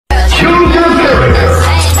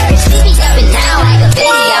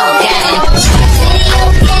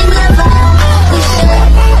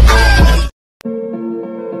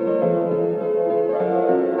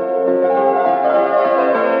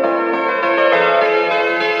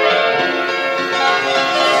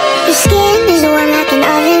skin is warm like an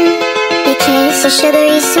oven. Your kiss is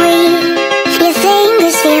sugary sweet. Your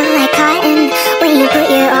fingers feel like cotton when you put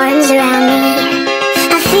your arms around me.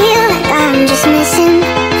 I feel like I'm just missing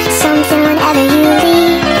something whenever you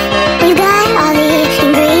leave. You got all the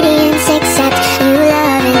ingredients except you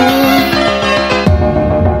loving me.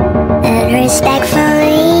 And respectfully,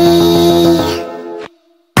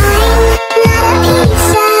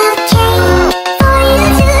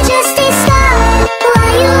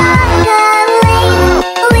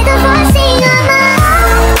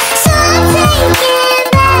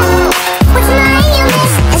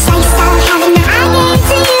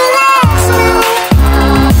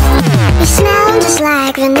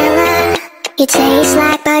 vanilla, you taste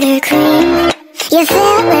like buttercream. You're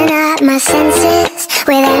filling up my senses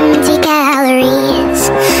with empty calories.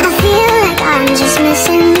 I feel like I'm just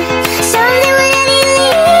missing